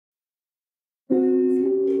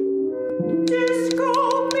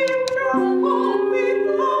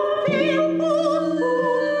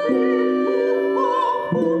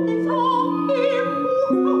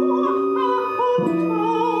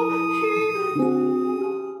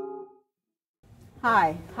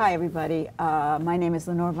Hi everybody. My name is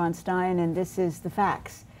Lenore Von Stein and this is The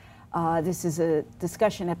Facts. This is a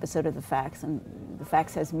discussion episode of The Facts, and The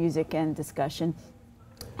Facts has music and discussion.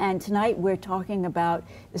 And tonight we're talking about,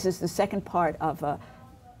 this is the second part of a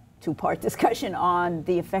two-part discussion on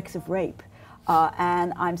the effects of rape.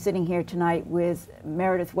 And I'm sitting here tonight with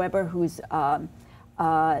Meredith Weber, who's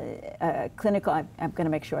clinical, I'm going to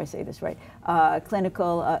make sure I say this right,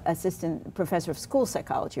 clinical assistant professor of school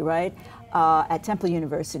psychology, right, at Temple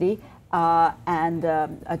University, and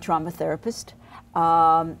a trauma therapist.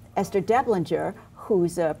 Esther Deblinger,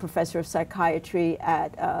 who's a professor of psychiatry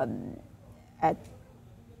at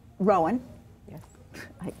Rowan. Yes.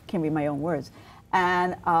 I can't read my own words.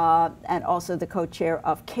 And also the co-chair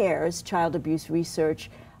of CARES, Child Abuse Research,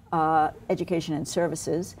 Education and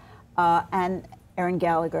Services, and Erin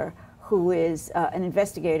Gallagher, who is an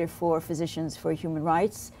investigator for Physicians for Human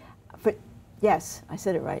Rights. Yes, I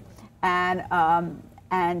said it right.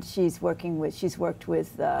 And she's worked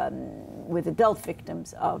with adult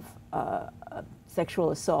victims of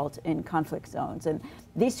sexual assault in conflict zones. And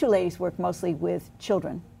these two ladies work mostly with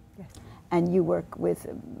children. Yes. And you work with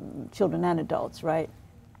children and adults, right?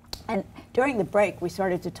 And during the break, we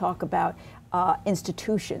started to talk about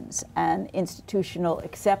institutions and institutional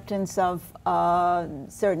acceptance of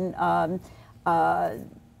certain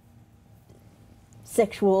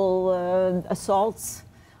sexual assaults,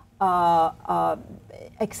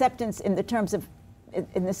 acceptance in the terms of,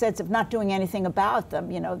 in the sense of not doing anything about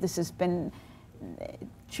them. You know, this has been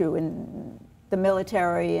true in the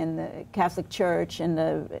military, in the Catholic Church, in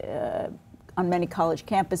the on many college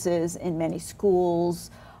campuses, in many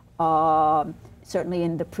schools, certainly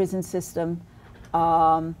in the prison system,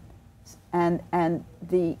 and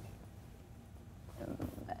the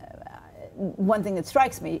one thing that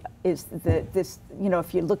strikes me is that this, you know,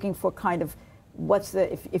 if you're looking for kind of what's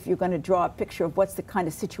the, if you're going to draw a picture of what's the kind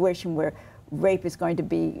of situation where rape is going to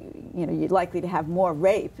be, you know, you're likely to have more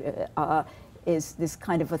rape, is this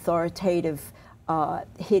kind of authoritative,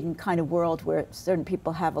 hidden kind of world where certain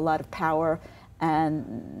people have a lot of power,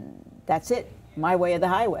 and that's it, my way or the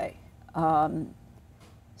highway.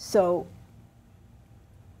 So,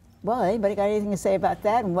 well, anybody got anything to say about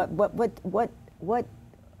that? And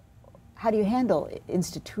how do you handle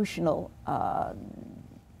institutional,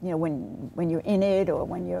 you know, when you're in it, or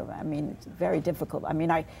when you're, I mean, it's very difficult. I mean,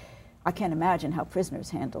 I can't imagine how prisoners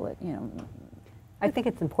handle it, you know. I think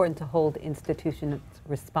it's important to hold institutions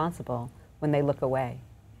responsible when they look away,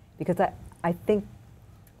 because I think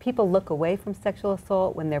people look away from sexual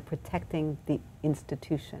assault when they're protecting the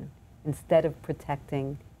institution instead of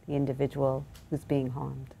protecting the individual who's being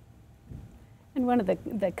harmed. And one of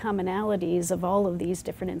the commonalities of all of these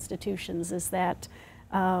different institutions is that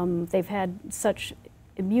they've had such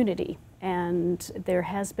immunity, and there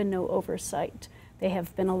has been no oversight. They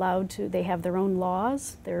have been allowed to, they have their own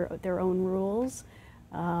laws, their own rules,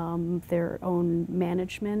 their own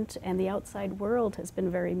management, and the outside world has been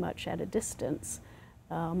very much at a distance.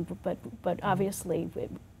 But obviously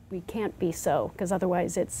we can't be so, because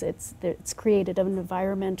otherwise it's created an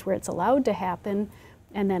environment where it's allowed to happen,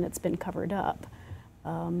 and then it's been covered up.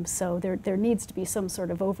 So there needs to be some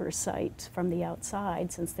sort of oversight from the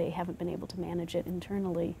outside, since they haven't been able to manage it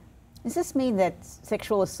internally. Does this mean that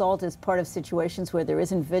sexual assault is part of situations where there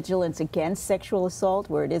isn't vigilance against sexual assault,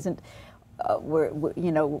 where it isn't, where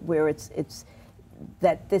you know, where it's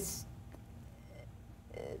that this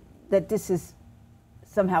is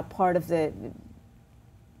somehow part of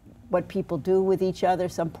what people do with each other,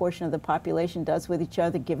 some portion of the population does with each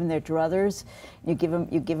other, given their druthers? You give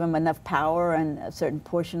them enough power, and a certain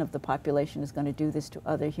portion of the population is going to do this to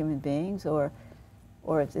other human beings, or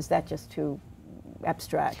is that just too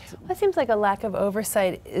abstract? Well, it seems like a lack of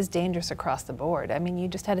oversight is dangerous across the board. I mean, you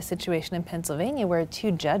just had a situation in Pennsylvania where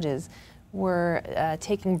 2 judges were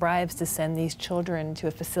taking bribes to send these children to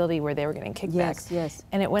a facility where they were getting kickbacks. Yes, yes.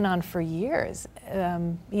 And it went on for years,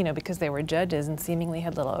 you know, because they were judges and seemingly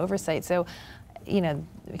had little oversight. So, you know,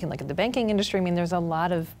 we can look at the banking industry. I mean, there's a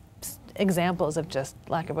lot of examples of just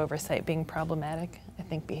lack of oversight being problematic, I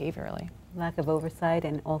think, behaviorally. Lack of oversight,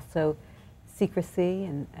 and also secrecy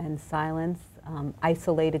and silence,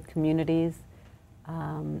 isolated communities.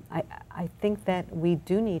 I think that we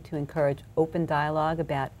do need to encourage open dialogue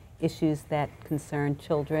about issues that concern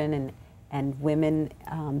children and women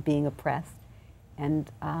being oppressed.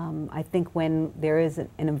 And I think when there is an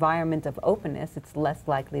environment of openness, it's less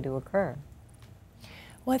likely to occur.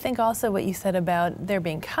 Well, I think also what you said about there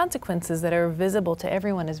being consequences that are visible to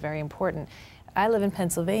everyone is very important. I live in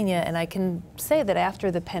Pennsylvania, and I can say that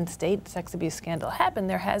after the Penn State sex abuse scandal happened,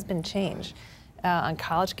 there has been change. On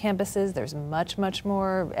college campuses, there's much, much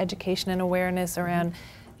more education and awareness around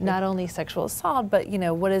not only sexual assault, but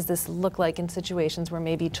what does this look like in situations where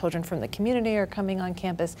maybe children from the community are coming on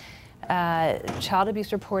campus. Child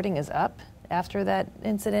abuse reporting is up after that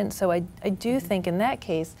incident, so I do think in that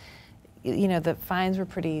case, the fines were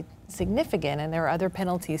pretty significant, and there are other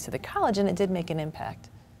penalties to the college, and it did make an impact.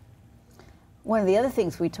 One of the other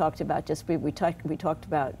things we talked about, we talked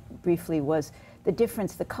about briefly, was the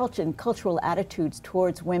difference, the culture and cultural attitudes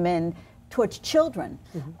towards women, towards children,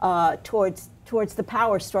 towards the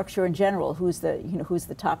power structure in general, who's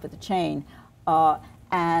the top of the chain,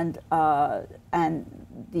 and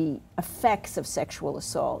the effects of sexual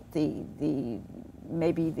assault,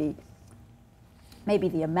 maybe the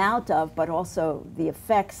amount of, but also the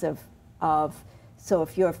effects of. So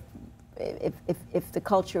if the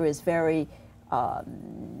culture is very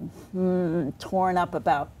torn up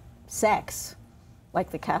about sex, like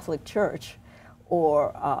the Catholic Church,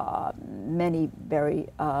 or many very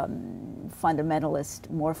more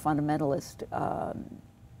fundamentalist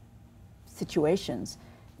situations,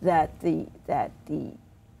 that the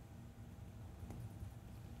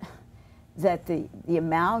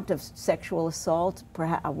amount of sexual assault,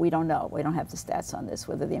 perhaps, we don't know, we don't have the stats on this,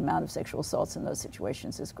 whether the amount of sexual assaults in those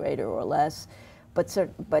situations is greater or less, but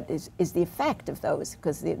is the effect of those,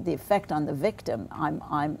 because the effect on the victim,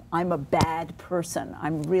 I'm a bad person,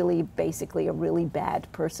 I'm really basically a really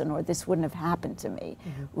bad person, or this wouldn't have happened to me,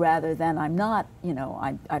 rather than I'm not,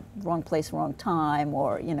 I'm wrong place, wrong time,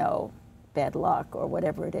 or bad luck, or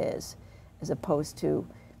whatever it is, as opposed to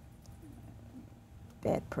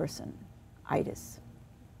bad person. Itis.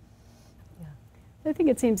 Yeah. I think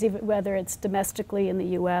it seems, even whether it's domestically in the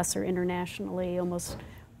U.S. or internationally,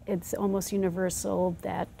 it's almost universal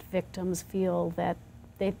that victims feel that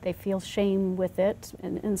they feel shame with it,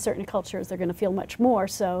 and in certain cultures they're going to feel much more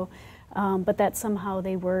so, but that somehow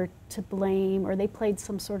they were to blame, or they played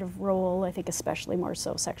some sort of role, I think especially more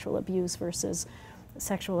so sexual abuse versus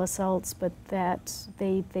sexual assaults, but that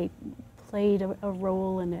they played a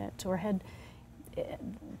role in it, or had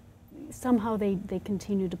somehow they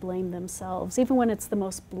continue to blame themselves, even when it's the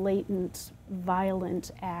most blatant,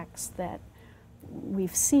 violent acts that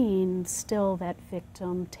we've seen. Still, that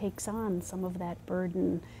victim takes on some of that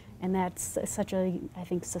burden, and that's such a, I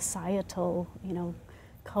think, societal,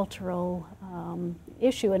 cultural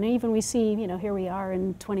issue. And even we see, here we are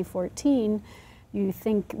in 2014. You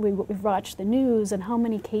think we've watched the news, and how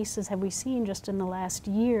many cases have we seen just in the last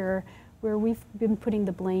year where we've been putting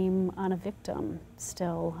the blame on a victim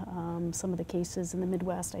still. Some of the cases in the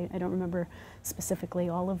Midwest, I don't remember specifically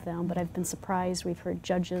all of them, but I've been surprised. We've heard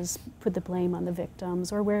judges put the blame on the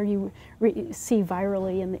victims, or where you see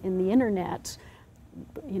virally in the internet,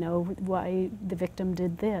 why the victim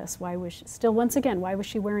did this, why was she, still once again, why was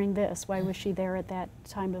she wearing this, why was she there at that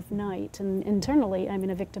time of night? And internally, a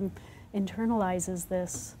victim internalizes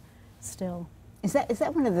this still. Is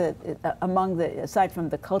that one of the, aside from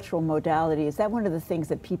the cultural modality, is that one of the things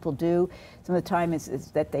that people do some of the time, is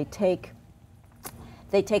that they take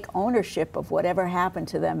ownership of whatever happened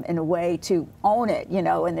to them in a way to own it,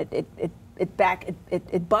 and it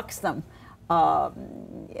bucks them,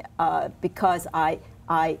 because I'm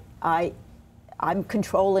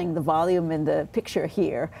controlling the volume in the picture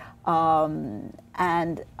here, so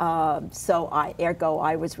ergo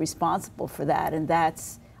I was responsible for that, and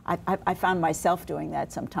that's. I found myself doing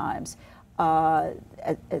that sometimes, but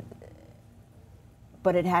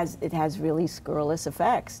it has really scurrilous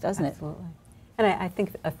effects, doesn't it? Absolutely. And I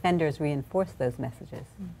think offenders reinforce those messages.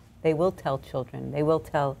 They will tell children, they will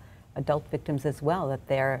tell adult victims as well, that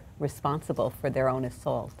they're responsible for their own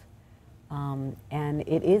assault. And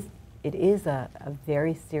it is a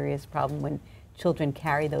very serious problem when children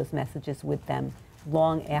carry those messages with them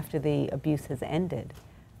long after the abuse has ended.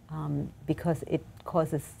 Because it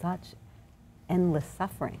causes such endless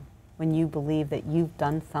suffering when you believe that you've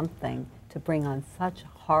done something to bring on such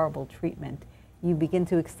horrible treatment. You begin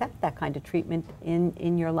to accept that kind of treatment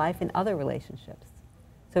in your life, in other relationships.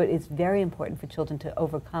 So it is very important for children to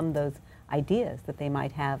overcome those ideas that they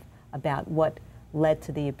might have about what led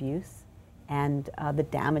to the abuse and the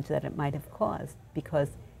damage that it might have caused,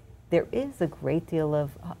 because there is a great deal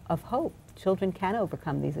of hope. Children can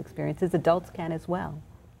overcome these experiences, adults can as well.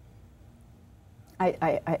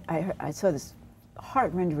 I saw this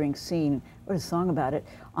heart-rending scene, wrote a song about it,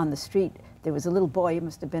 on the street. There was a little boy, he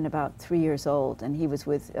must have been about 3 years old, and he was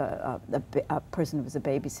with a person who was a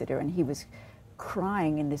babysitter, and he was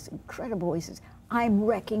crying in this incredible voice. He says, "I'm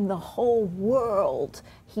wrecking the whole world."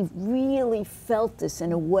 He really felt this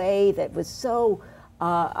in a way that was so,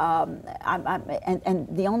 and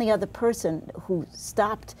the only other person who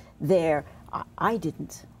stopped there I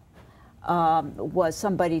didn't. Was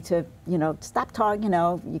somebody to, you know, stop talking, you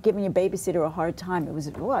know, you're giving your babysitter a hard time. It was,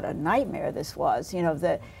 what a nightmare this was, you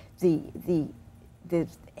know,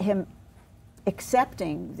 him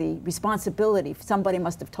accepting the responsibility. Somebody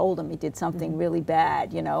must have told him he did something really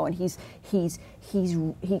bad, you know, and he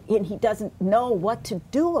doesn't know what to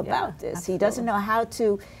do about this. Absolutely. He doesn't know how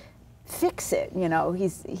to fix it, you know.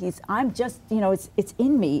 I'm just, you know, it's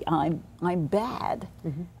in me. I'm bad.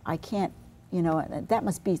 I can't, you know, and that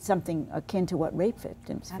must be something akin to what rape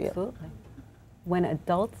victims feel. Absolutely. When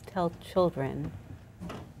adults tell children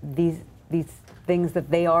these things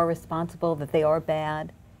that they are responsible, that they are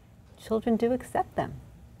bad, children do accept them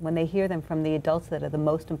when they hear them from the adults that are the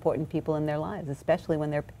most important people in their lives, especially when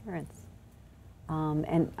they're parents.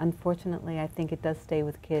 And unfortunately, I think it does stay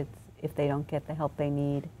with kids if they don't get the help they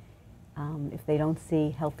need, if they don't see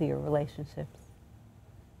healthier relationships.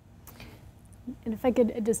 And if I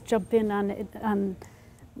could just jump in on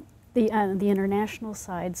the international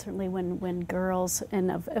side, certainly when girls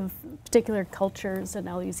and of particular cultures, and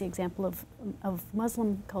I'll use the example of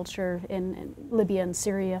Muslim culture in Libya and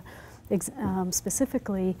Syria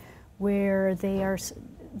specifically, where their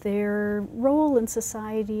role in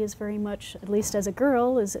society is very much, at least as a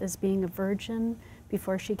girl, as being a virgin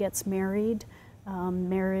before she gets married.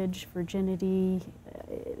 Marriage, virginity,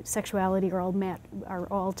 sexuality are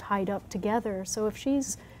all tied up together. So if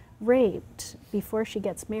she's raped before she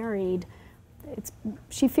gets married,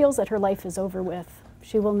 she feels that her life is over with.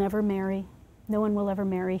 She will never marry. No one will ever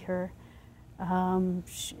marry her.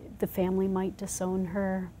 The family might disown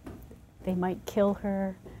her. They might kill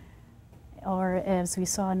her. Or, as we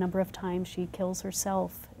saw a number of times, she kills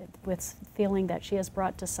herself with feeling that she has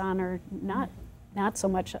brought dishonor, not so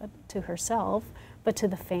much to herself, but to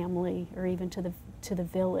the family or even to the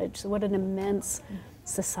village. So what an immense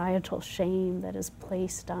societal shame that is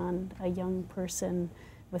placed on a young person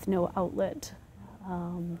with no outlet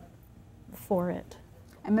for it.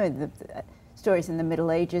 I remember the stories in the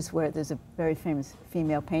Middle Ages where there's a very famous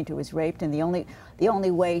female painter who was raped, and the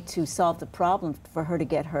only way to solve the problem for her to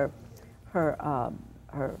get her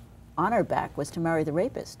honor back was to marry the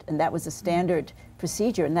rapist, and that was a standard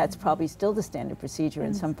procedure, and that's probably still the standard procedure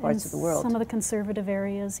in some parts of the world. Some of the conservative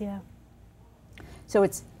areas, yeah. So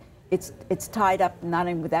it's tied up not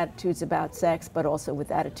only with attitudes about sex, but also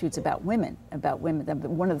with attitudes about women.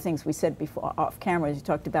 One of the things we said before off camera is you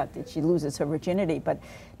talked about that she loses her virginity, but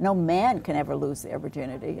no man can ever lose their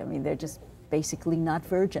virginity. I mean, they're just basically not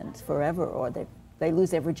virgins forever, or they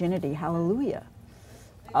lose their virginity. Hallelujah.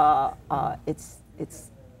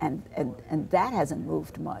 And that hasn't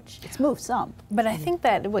moved much. It's moved some. But I think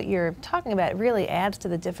that what you're talking about really adds to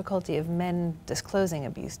the difficulty of men disclosing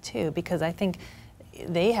abuse too, because I think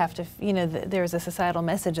they have to, you know, there's a societal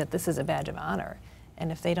message that this is a badge of honor. And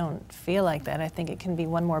if they don't feel like that, I think it can be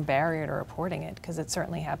one more barrier to reporting it, because it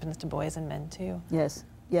certainly happens to boys and men too. Yes,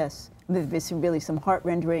 yes. There's really some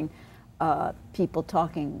heart-rendering people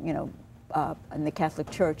talking, you know, in the Catholic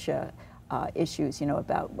Church, issues, you know,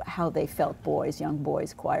 about how they felt boys, young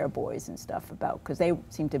boys, choir boys and stuff, about, because they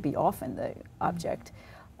seem to be often the object,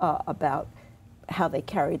 about how they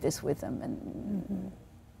carried this with them and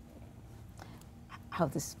how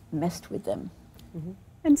this messed with them.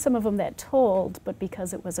 And some of them that told, but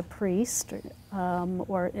because it was a priest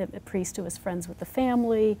or a priest who was friends with the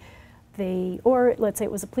family, or let's say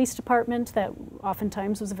it was a police department that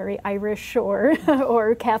oftentimes was a very Irish or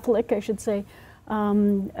or Catholic, I should say,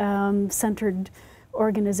 centered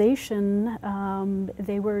organization,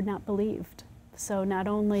 they were not believed. So not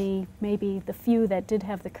only maybe the few that did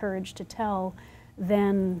have the courage to tell,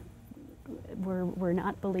 then were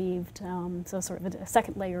not believed. So sort of a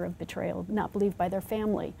second layer of betrayal, not believed by their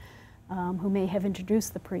family, who may have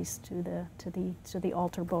introduced the priest to the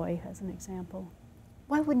altar boy, as an example.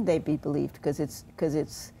 Why wouldn't they be believed? Because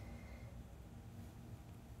it's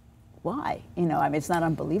why? You know, I mean, it's not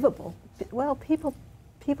unbelievable. Well, people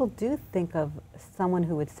do think of someone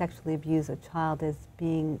who would sexually abuse a child as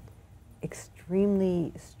being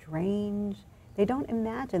extremely strange. They don't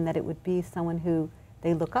imagine that it would be someone who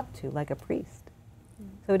they look up to, like a priest.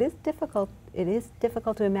 So it is difficult. It is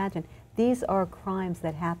difficult to imagine. These are crimes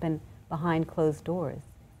that happen behind closed doors,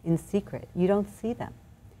 in secret. You don't see them.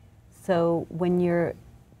 So when you're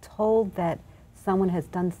told that someone has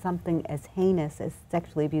done something as heinous as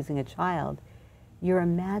sexually abusing a child, you're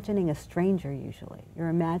imagining a stranger usually. You're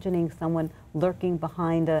imagining someone lurking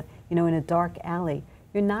behind in a dark alley.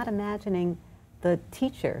 You're not imagining the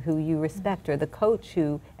teacher who you respect or the coach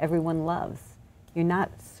who everyone loves. You're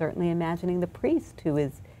not certainly imagining the priest who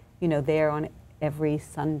is, there on every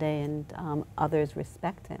Sunday and others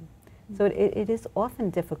respect him. So it is often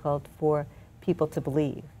difficult for people to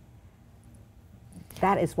believe.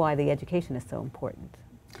 That is why the education is so important.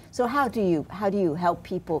 So how do you help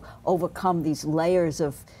people overcome these layers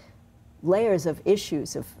of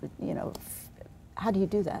issues of, you know, how do you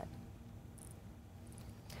do that?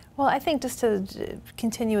 Well, I think just to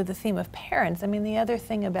continue with the theme of parents, I mean, the other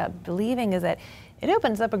thing about believing is that it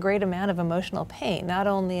opens up a great amount of emotional pain, not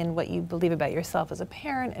only in what you believe about yourself as a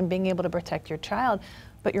parent and being able to protect your child,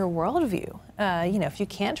 but your worldview. You know, if you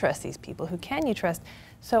can't trust these people, who can you trust?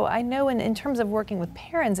 So I know in terms of working with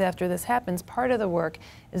parents after this happens, part of the work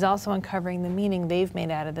is also uncovering the meaning they've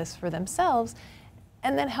made out of this for themselves,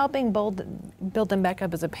 and then helping build them back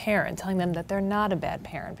up as a parent, telling them that they're not a bad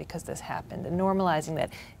parent because this happened, and normalizing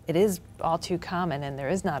that it is all too common and there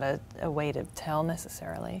is not a way to tell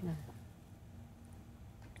necessarily. No.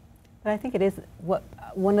 But I think it is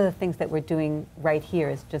one of the things that we're doing right here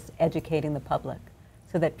is just educating the public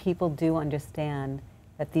so that people do understand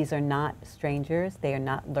that these are not strangers, they are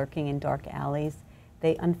not lurking in dark alleys.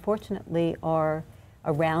 They unfortunately are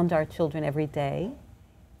around our children every day,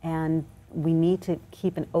 and we need to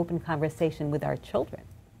keep an open conversation with our children.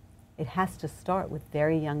 It has to start with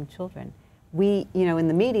very young children. We, you know, in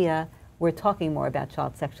the media, we're talking more about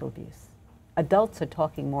child sexual abuse. Adults are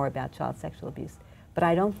talking more about child sexual abuse, but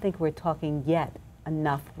I don't think we're talking yet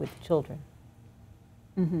enough with children.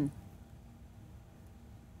 Mm-hmm.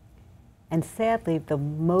 And sadly, the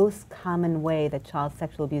most common way that child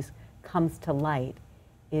sexual abuse comes to light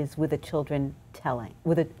is with a children telling,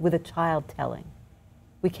 with a child telling.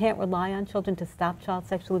 We can't rely on children to stop child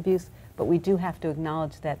sexual abuse, but we do have to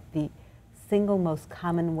acknowledge that the single most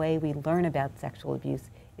common way we learn about sexual abuse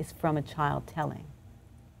is from a child telling.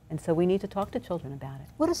 And so we need to talk to children about it.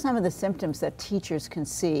 What are some of the symptoms that teachers can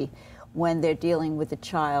see when they're dealing with a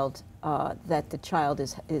child, that the child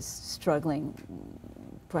is struggling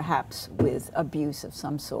perhaps with abuse of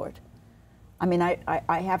some sort? I mean,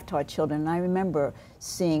 I have taught children, and I remember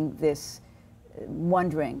seeing this,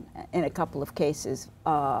 wondering in a couple of cases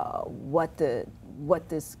what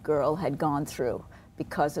this girl had gone through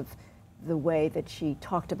because of the way that she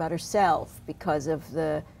talked about herself, because of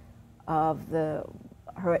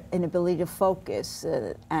her inability to focus,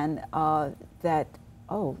 and that,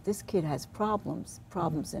 oh, this kid has problems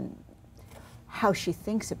in how she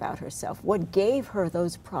thinks about herself. What gave her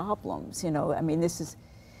those problems? You know, I mean, this is,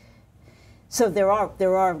 so there are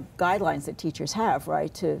guidelines that teachers have,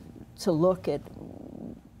 right, to look at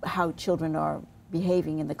how children are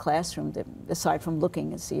behaving in the classroom, aside from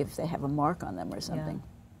looking and see if they have a mark on them or something.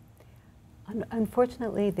 Yeah.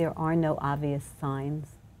 Unfortunately, there are no obvious signs.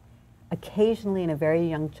 Occasionally in a very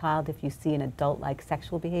young child, if you see an adult-like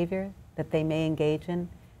sexual behavior that they may engage in,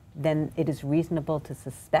 then it is reasonable to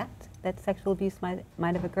suspect that sexual abuse might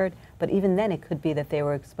have occurred. But even then, it could be that they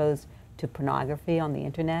were exposed to pornography on the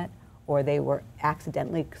internet, or they were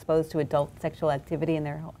accidentally exposed to adult sexual activity in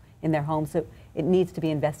their home. So it needs to be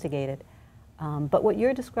investigated. But what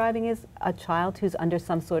you're describing is a child who's under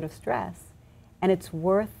some sort of stress, and it's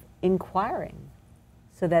worth inquiring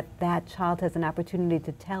so that that child has an opportunity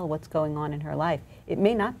to tell what's going on in her life. It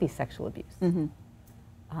may not be sexual abuse,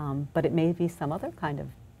 Mm-hmm. but it may be some other kind of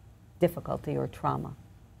difficulty or trauma.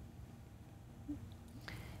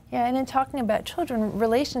 Yeah, and in talking about children,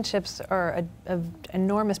 relationships are an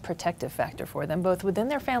enormous protective factor for them, both within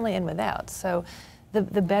their family and without. So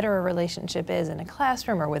the better a relationship is in a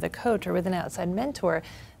classroom or with a coach or with an outside mentor,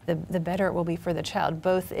 the better it will be for the child,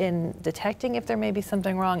 both in detecting if there may be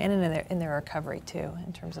something wrong and in their recovery too,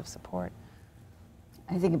 in terms of support.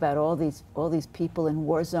 I think about all these people in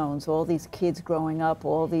war zones, all these kids growing up,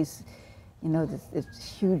 all these, you know,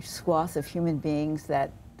 this huge swath of human beings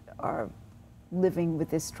that are living with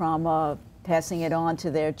this trauma, passing it on to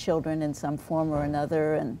their children in some form or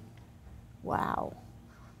another, and wow.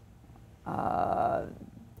 Yeah.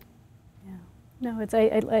 No, it's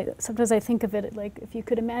sometimes I think of it like if you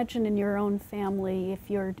could imagine in your own family, if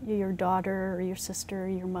your daughter or your sister or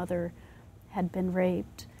your mother had been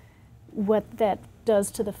raped, what that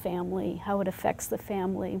does to the family, how it affects the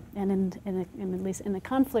family, and at least in the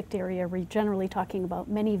conflict area, we're generally talking about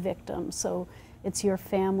many victims. So it's your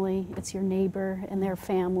family, it's your neighbor and their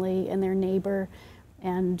family and their neighbor,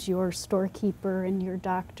 and your storekeeper and your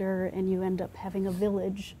doctor, and you end up having a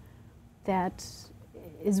village that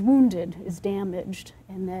is wounded, is damaged,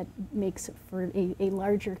 and that makes it for a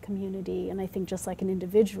larger community. And I think just like an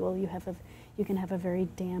individual, you can have a very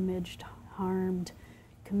damaged, harmed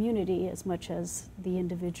community as much as the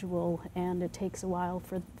individual, and it takes a while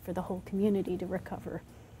for the whole community to recover.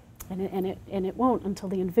 And it won't until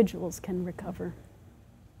the individuals can recover.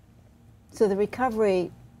 So the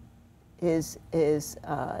recovery has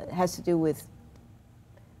to do with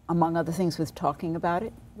among other things, with talking about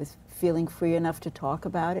it, with feeling free enough to talk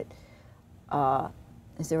about it.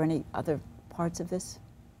 Is there any other parts of this?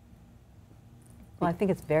 Well, I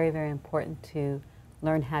think it's very, very important to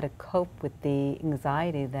learn how to cope with the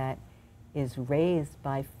anxiety that is raised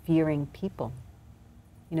by fearing people.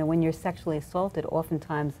 You know, when you're sexually assaulted,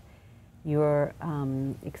 oftentimes your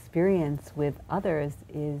experience with others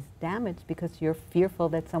is damaged because you're fearful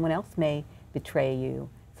that someone else may betray you,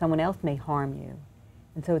 someone else may harm you.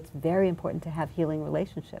 And so it's very important to have healing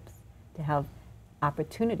relationships, to have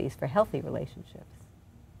opportunities for healthy relationships.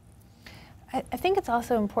 I think it's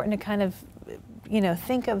also important to kind of, you know,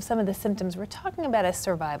 think of some of the symptoms we're talking about as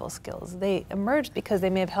survival skills. They emerged because they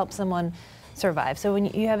may have helped someone survive. So when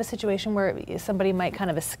you have a situation where somebody might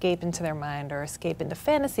kind of escape into their mind or escape into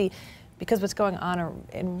fantasy because what's going on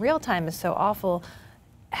in real time is so awful,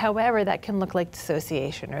 however, that can look like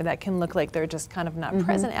dissociation, or that can look like they're just kind of not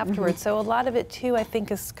present afterwards. So a lot of it too, I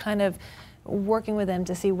think, is kind of working with them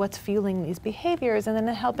to see what's fueling these behaviors and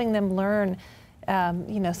then helping them learn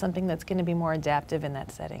you know, something that's going to be more adaptive in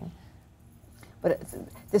that setting. But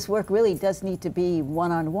this work really does need to be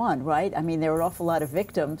one-on-one, right? I mean, there are an awful lot of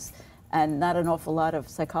victims and not an awful lot of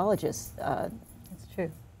psychologists. That's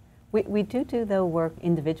true. We do though, work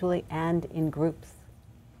individually and in groups.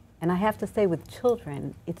 And I have to say, with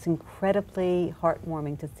children, it's incredibly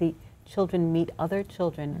heartwarming to see children meet other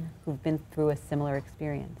children who've been through a similar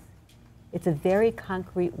experience. It's a very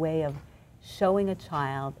concrete way of showing a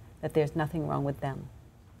child that there's nothing wrong with them,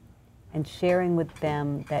 and sharing with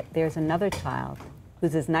them that there's another child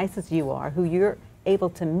who's as nice as you are, who you're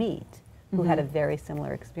able to meet, who had a very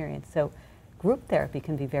similar experience. So group therapy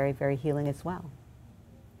can be very, very healing as well.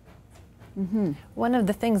 One of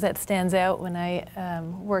the things that stands out when I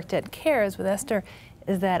worked at CARES with Esther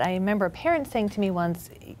is that I remember a parent saying to me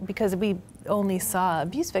once, because we only saw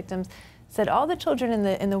abuse victims, said all the children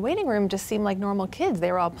in the waiting room just seemed like normal kids.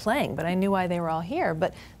 They were all playing, but I knew why they were all here.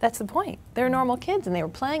 But that's the point. They're normal kids, and they were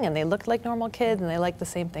playing, and they looked like normal kids, and they liked the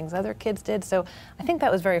same things other kids did. So I think that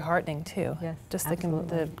was very heartening too. Yes, just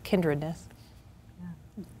the kindredness.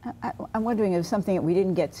 I'm wondering if something that we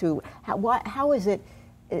didn't get to. How is it?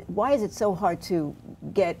 Why is it so hard to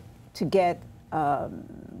get?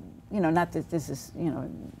 You know, not that this is, you know,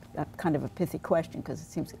 a kind of a pithy question, because it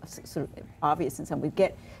seems sort of obvious in some. We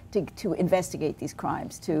get to investigate these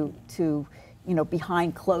crimes, to you know,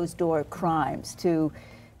 behind closed door crimes, to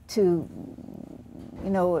you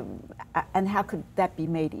know, and how could that be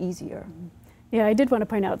made easier? Yeah, I did want to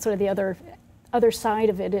point out sort of the other side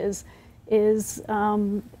of it is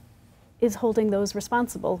holding those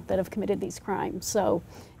responsible that have committed these crimes. So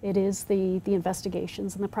it is the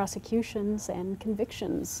investigations and the prosecutions and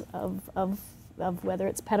convictions of whether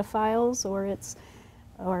it's pedophiles or it's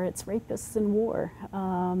rapists in war.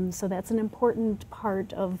 So that's an important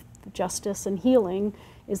part of justice and healing,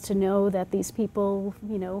 is to know that these people,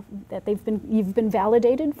 you know, that you've been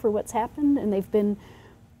validated for what's happened, and they've been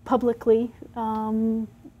publicly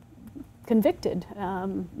convicted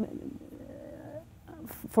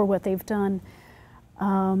for what they've done.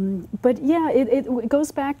 But yeah, it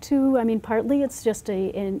goes back to, I mean, partly it's just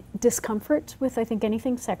a discomfort with, I think,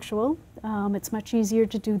 anything sexual. It's much easier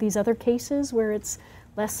to do these other cases where it's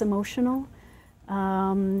less emotional,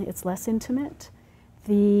 it's less intimate.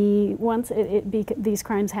 These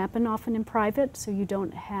crimes happen often in private, so you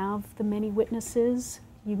don't have the many witnesses.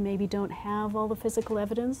 You maybe don't have all the physical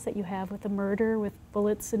evidence that you have with a murder, with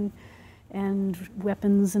bullets and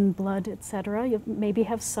weapons and blood, etc. You maybe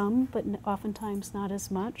have some, but oftentimes not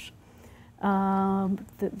as much.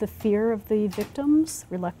 The fear of the victims,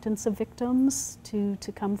 reluctance of victims to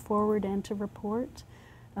come forward and to report,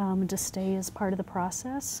 to stay as part of the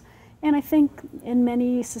process. And I think in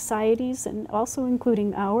many societies, and also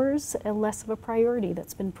including ours, less of a priority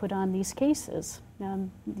that's been put on these cases.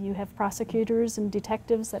 You have prosecutors and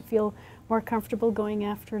detectives that feel more comfortable going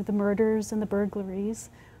after the murders and the burglaries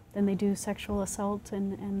than they do sexual assault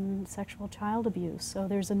and sexual child abuse. So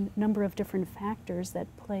there's a number of different factors that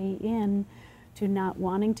play in to not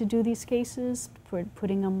wanting to do these cases,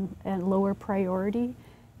 putting them at lower priority,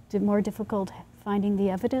 more difficult finding the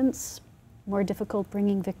evidence, more difficult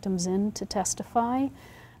bringing victims in to testify,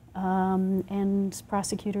 and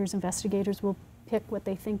prosecutors, investigators will pick what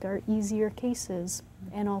they think are easier cases,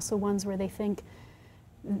 and also ones where they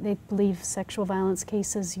believe sexual violence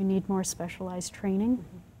cases, you need more specialized training.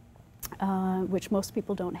 Which most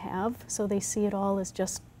people don't have, so they see it all as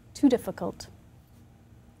just too difficult.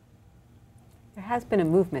 There has been a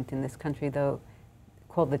movement in this country, though,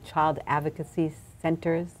 called the Child Advocacy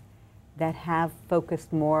Centers, that have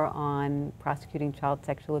focused more on prosecuting child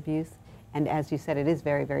sexual abuse. And as you said, it is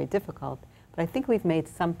very, very difficult. But I think we've made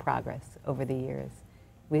some progress over the years.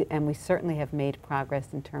 And we certainly have made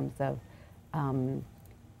progress in terms of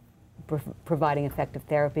providing effective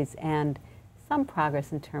therapies, and some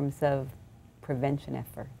progress in terms of prevention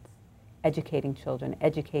efforts, educating children,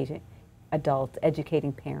 educating adults,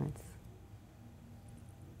 educating parents.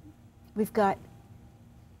 We've got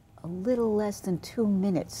a little less than 2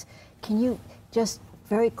 minutes. Can you just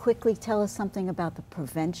very quickly tell us something about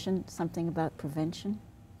prevention?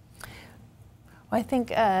 Well, I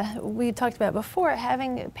think we talked about before,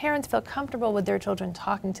 having parents feel comfortable with their children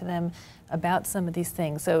talking to them about some of these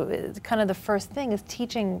things. So kind of the first thing is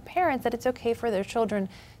teaching parents that it's okay for their children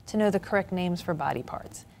to know the correct names for body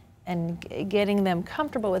parts, and getting them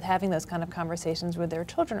comfortable with having those kind of conversations with their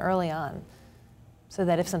children early on, so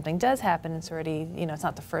that if something does happen, it's already, it's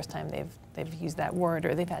not the first time they've used that word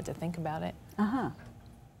or they've had to think about it.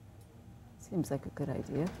 Seems like a good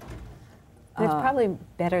idea. And it's probably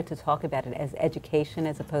better to talk about it as education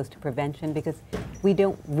as opposed to prevention, because we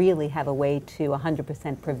don't really have a way to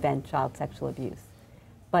 100% prevent child sexual abuse.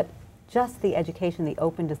 But just the education, the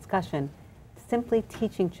open discussion, simply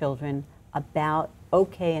teaching children about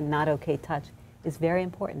okay and not okay touch is very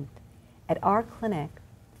important. At our clinic,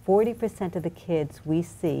 40% of the kids we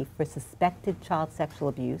see for suspected child sexual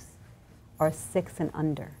abuse are 6 and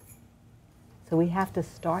under. So we have to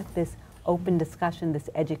start this open discussion, this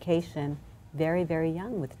education, very, very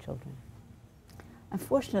young with children.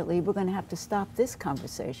 Unfortunately, we're going to have to stop this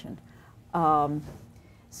conversation.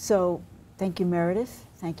 So thank you, Meredith.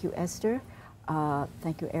 Thank you, Esther.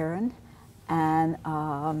 Thank you, Erin. And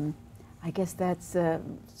I guess that's,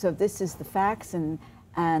 so this is the facts, and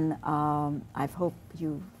I hope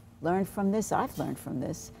you learned from this. I've learned from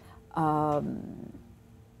this.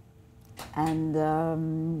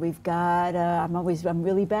 And we've got, I'm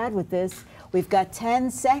really bad with this. We've got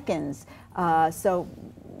 10 seconds. So,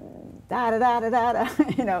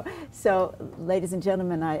 So, ladies and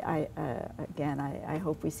gentlemen, again, I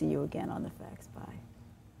hope we see you again on the Facts. Bye.